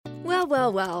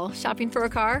Well. Shopping for a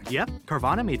car? Yep,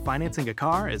 Carvana made financing a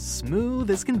car as smooth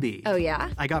as can be. Oh, yeah?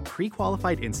 I got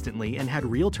pre-qualified instantly and had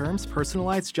real terms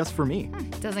personalized just for me.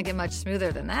 Doesn't get much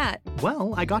smoother than that.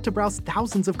 Well, I got to browse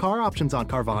thousands of car options on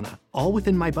Carvana, all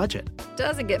within my budget.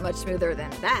 Doesn't get much smoother than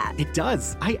that. It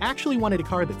does. I actually wanted a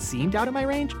car that seemed out of my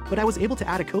range, but I was able to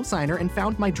add a cosigner and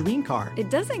found my dream car. It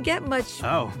doesn't get much...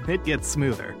 Oh, it gets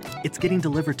smoother. It's getting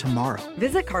delivered tomorrow.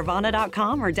 Visit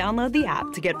Carvana.com or download the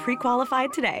app to get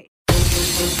pre-qualified today.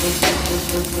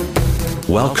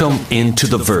 Welcome into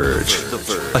The Verge,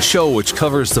 a show which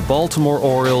covers the Baltimore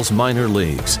Orioles minor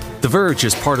leagues. The Verge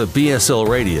is part of BSL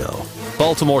Radio.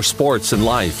 Baltimore Sports and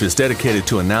Life is dedicated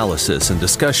to analysis and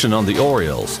discussion on the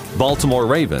Orioles, Baltimore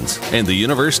Ravens, and the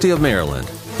University of Maryland.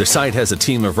 The site has a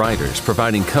team of writers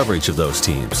providing coverage of those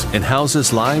teams and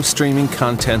houses live streaming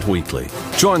content weekly.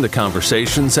 Join the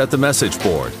conversations at the message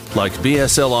board, like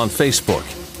BSL on Facebook,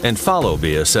 and follow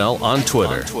BSL on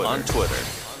Twitter.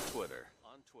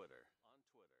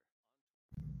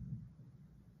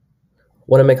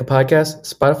 Want to make a podcast?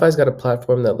 Spotify's got a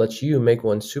platform that lets you make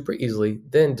one super easily,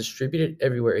 then distribute it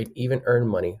everywhere and even earn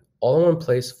money, all in one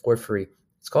place for free.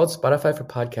 It's called Spotify for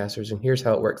Podcasters, and here's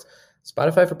how it works.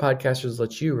 Spotify for Podcasters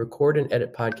lets you record and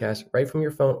edit podcasts right from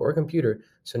your phone or computer,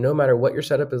 so no matter what your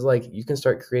setup is like, you can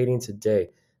start creating today.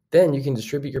 Then you can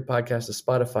distribute your podcast to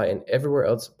Spotify and everywhere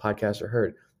else podcasts are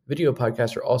heard. Video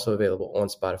podcasts are also available on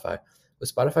Spotify.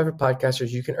 With Spotify for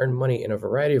Podcasters, you can earn money in a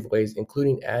variety of ways,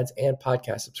 including ads and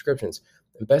podcast subscriptions.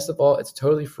 And best of all, it's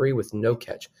totally free with no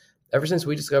catch. Ever since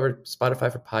we discovered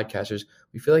Spotify for Podcasters,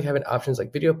 we feel like having options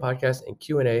like video podcasts and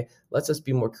Q&A lets us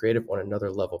be more creative on another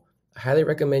level. I highly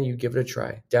recommend you give it a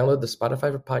try. Download the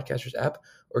Spotify for Podcasters app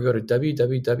or go to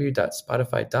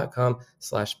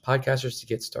www.spotify.com/podcasters to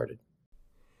get started.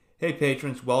 Hey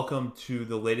patrons, welcome to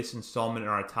the latest installment in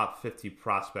our Top 50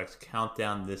 Prospects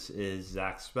Countdown. This is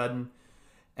Zach Spedden,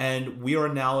 and we are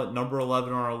now at number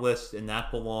 11 on our list, and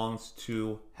that belongs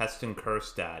to Heston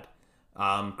Kjerstad.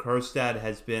 Kjerstad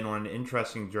has been on an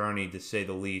interesting journey, to say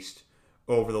the least,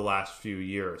 over the last few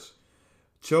years.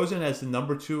 Chosen as the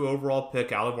number 2 overall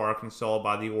pick out of Arkansas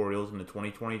by the Orioles in the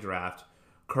 2020 draft,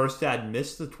 Kjerstad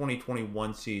missed the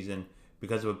 2021 season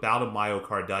because of a bout of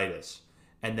myocarditis,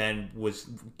 and then was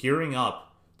gearing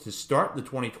up to start the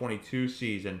 2022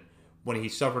 season when he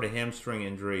suffered a hamstring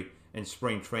injury in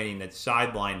spring training that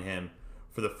sidelined him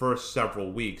for the first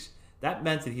several weeks. That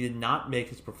meant that he did not make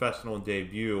his professional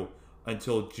debut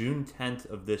until June 10th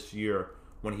of this year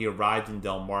when he arrived in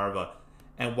Delmarva.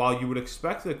 And while you would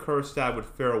expect that Kjerstad would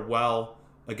fare well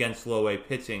against low-A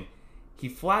pitching, he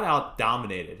flat out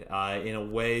dominated in a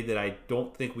way that I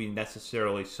don't think we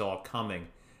necessarily saw coming.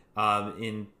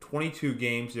 In 22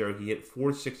 games there, he hit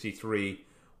 .463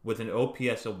 with an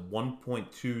OPS of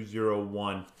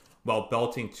 1.201 while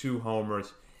belting 2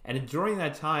 homers. And during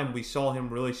that time, we saw him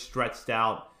really stretched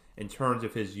out in terms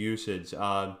of his usage.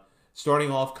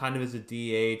 Starting off kind of as a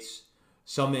DH,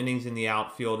 some innings in the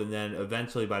outfield, and then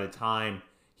eventually by the time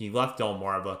he left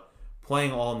Delmarva,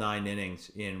 playing all 9 innings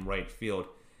in right field.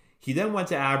 He then went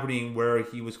to Aberdeen, where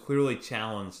he was clearly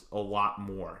challenged a lot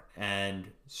more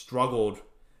and struggled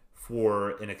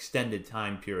for an extended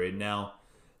time period. Now,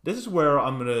 this is where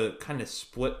I'm going to kind of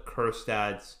split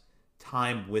Kjerstad's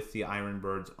time with the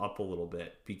Ironbirds up a little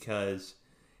bit, because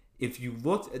if you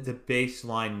looked at the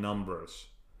baseline numbers,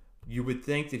 you would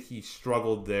think that he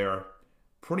struggled there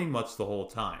pretty much the whole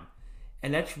time.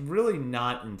 And that's really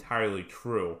not entirely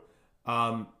true.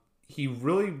 He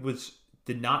really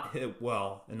did not hit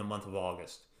well in the month of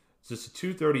August. It's just a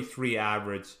 .233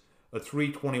 average, a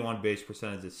 .321 base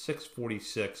percentage, a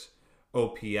 .646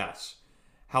 OPS.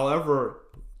 However,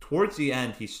 towards the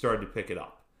end, he started to pick it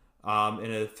up.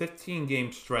 In a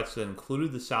 15-game stretch that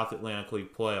included the South Atlantic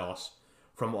League playoffs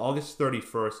from August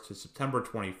 31st to September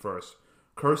 21st,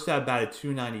 Kjerstad batted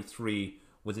 .293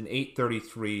 with an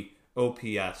 .833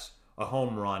 OPS, a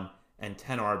home run, and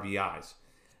 10 RBIs.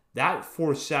 That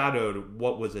foreshadowed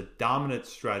what was a dominant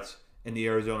stretch in the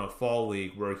Arizona Fall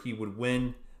League, where he would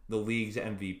win the league's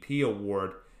MVP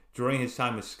award. During his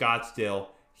time with Scottsdale,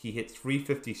 he hit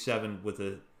 .357 with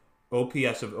an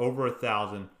OPS of over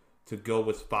 1,000 to go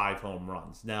with 5 home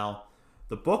runs. Now,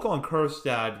 the book on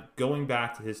Kjerstad, going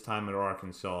back to his time at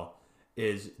Arkansas,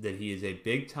 is that he is a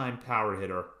big-time power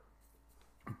hitter,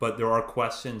 but there are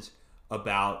questions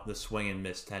about the swing and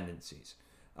miss tendencies.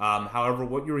 However,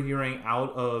 what you were hearing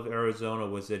out of Arizona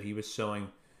was that he was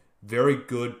showing very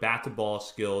good bat-to-ball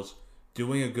skills,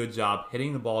 doing a good job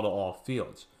hitting the ball to all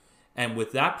fields. And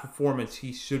with that performance,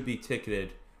 he should be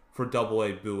ticketed for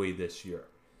AA Bowie this year.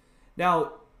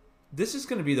 Now, this is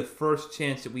going to be the first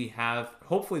chance that we have,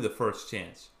 hopefully the first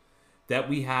chance, that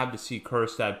we have to see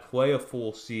Kjerstad play a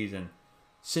full season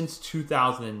since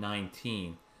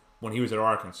 2019 when he was at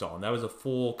Arkansas, and that was a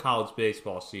full college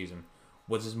baseball season,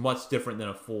 was as much different than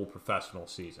a full professional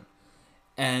season.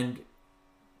 And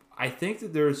I think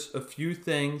that there's a few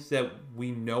things that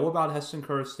we know about Heston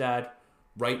Kjerstad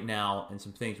right now and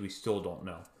some things we still don't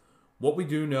know. What we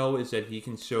do know is that he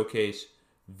can showcase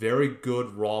very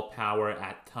good raw power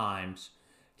at times.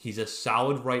 He's a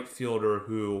solid right fielder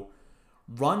who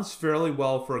runs fairly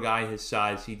well for a guy his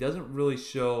size. He doesn't really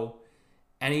show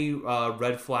any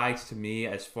red flags to me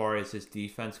as far as his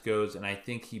defense goes, and I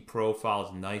think he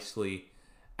profiles nicely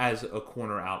as a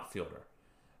corner outfielder.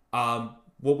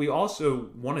 What we also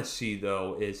want to see,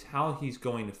 though, is how he's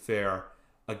going to fare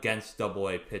against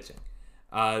Double-A pitching.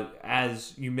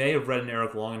 As you may have read in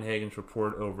Eric Longenhagen's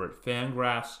report over at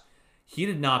Fangraphs, he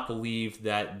did not believe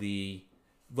that the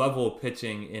level of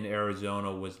pitching in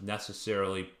Arizona was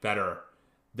necessarily better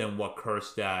than what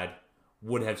Kjerstad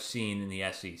would have seen in the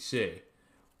SEC.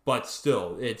 But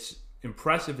still, it's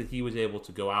impressive that he was able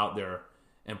to go out there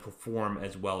and perform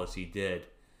as well as he did.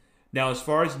 Now, as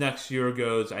far as next year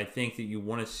goes, I think that you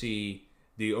want to see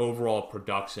the overall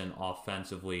production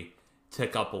offensively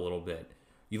tick up a little bit.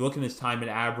 You look at his time at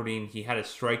Aberdeen, he had a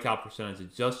strikeout percentage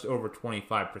of just over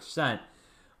 25%,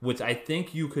 which I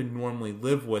think you could normally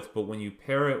live with, but when you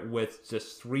pair it with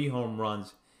just 3 home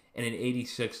runs and an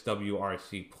 86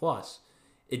 WRC plus,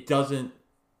 it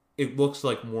looks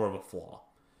like more of a flaw.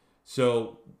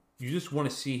 So you just want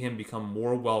to see him become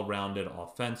more well-rounded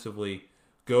offensively,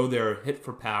 go there, hit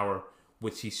for power,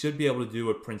 which he should be able to do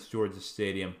at Prince George's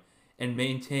Stadium, and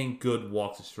maintain good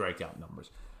walk to strikeout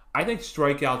numbers. I think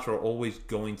strikeouts are always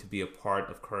going to be a part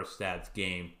of Kjerstad's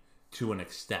game to an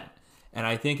extent. And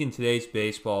I think in today's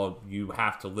baseball, you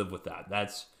have to live with that.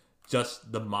 That's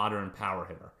just the modern power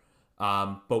hitter.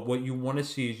 But what you want to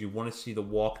see is you want to see the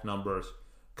walk numbers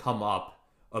come up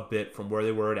a bit from where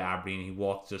they were at Aberdeen. He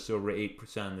walked just over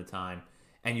 8% of the time.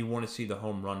 And you want to see the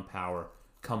home run power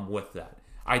come with that.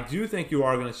 I do think you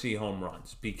are going to see home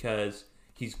runs because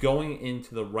he's going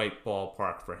into the right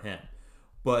ballpark for him.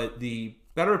 But the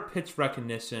better pitch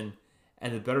recognition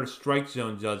and the better strike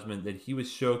zone judgment that he was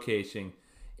showcasing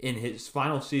in his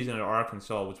final season at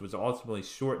Arkansas, which was ultimately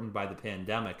shortened by the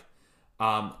pandemic,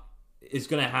 is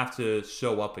going to have to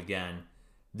show up again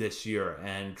this year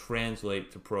and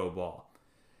translate to pro ball.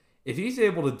 If he's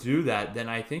able to do that, then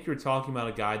I think you're talking about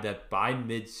a guy that by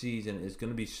mid-season is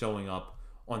going to be showing up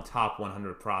on top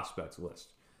 100 prospects list.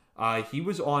 He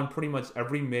was on pretty much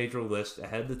every major list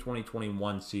ahead of the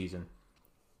 2021 season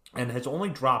and has only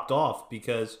dropped off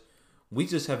because we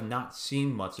just have not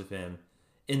seen much of him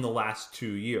in the last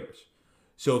 2 years.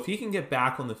 So if he can get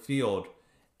back on the field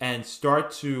and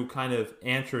start to kind of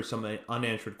answer some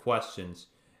unanswered questions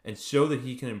and show that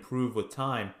he can improve with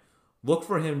time, look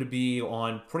for him to be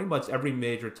on pretty much every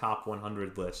major top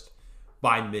 100 list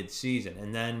by mid-season.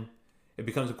 And then it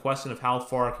becomes a question of how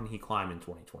far can he climb in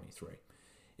 2023.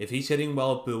 If he's hitting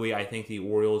well at Bowie, I think the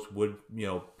Orioles would,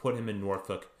 put him in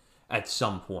Norfolk at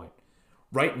some point.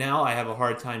 Right now, I have a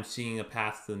hard time seeing a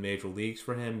path to the major leagues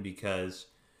for him because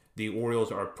the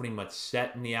Orioles are pretty much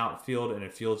set in the outfield, and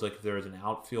it feels like if there is an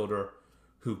outfielder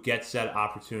who gets that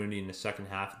opportunity in the second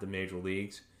half of the major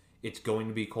leagues, it's going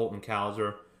to be Colton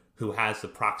Cowser, who has the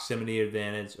proximity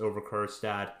advantage over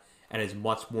Kjerstad and is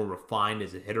much more refined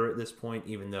as a hitter at this point,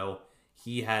 even though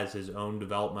he has his own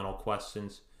developmental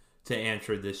questions to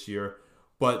answer this year.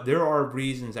 But there are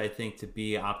reasons, I think, to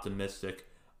be optimistic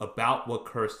about what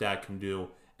Kjerstad can do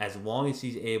as long as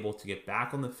he's able to get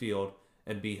back on the field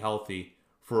and be healthy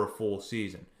for a full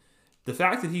season. The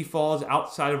fact that he falls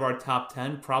outside of our top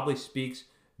 10 probably speaks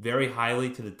very highly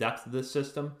to the depth of this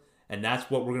system, and that's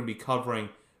what we're going to be covering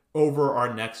over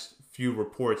our next few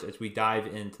reports as we dive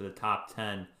into the top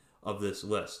 10 of this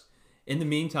list. In the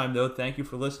meantime, though, thank you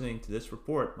for listening to this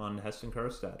report on Heston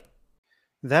Kjerstad.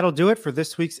 That'll do it for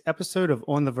this week's episode of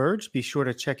On the Verge. Be sure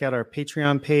to check out our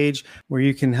Patreon page where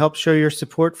you can help show your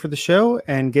support for the show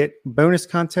and get bonus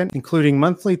content, including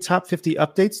monthly top 50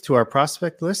 updates to our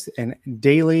prospect list and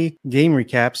daily game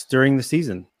recaps during the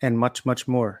season, and much, much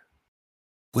more.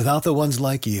 Without the ones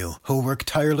like you, who work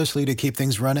tirelessly to keep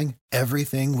things running,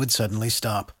 everything would suddenly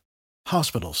stop.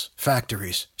 Hospitals,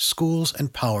 factories, schools,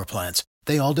 and power plants,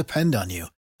 they all depend on you.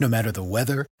 No matter the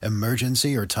weather,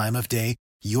 emergency, or time of day,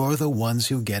 you're the ones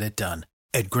who get it done.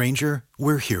 At Grainger,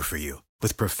 we're here for you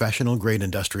with professional-grade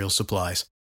industrial supplies.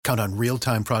 Count on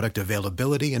real-time product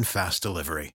availability and fast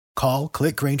delivery. Call,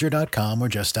 clickgrainger.com, or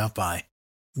just stop by.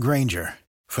 Grainger,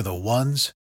 for the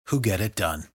ones who get it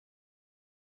done.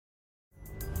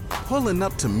 Pulling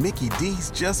up to Mickey D's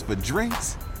just for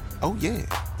drinks? Oh yeah,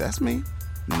 that's me.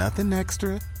 Nothing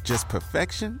extra, just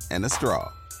perfection and a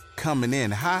straw. Coming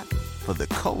in hot for the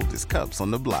coldest cups on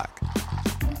the block.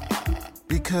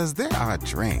 Because there are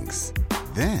drinks.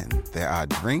 Then there are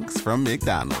drinks from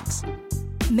McDonald's.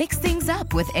 Mix things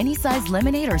up with any size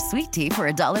lemonade or sweet tea for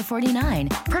 $1.49.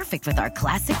 Perfect with our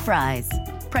classic fries.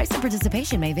 Price and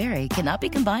participation may vary. Cannot be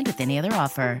combined with any other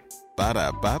offer.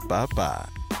 Ba-da-ba-ba-ba.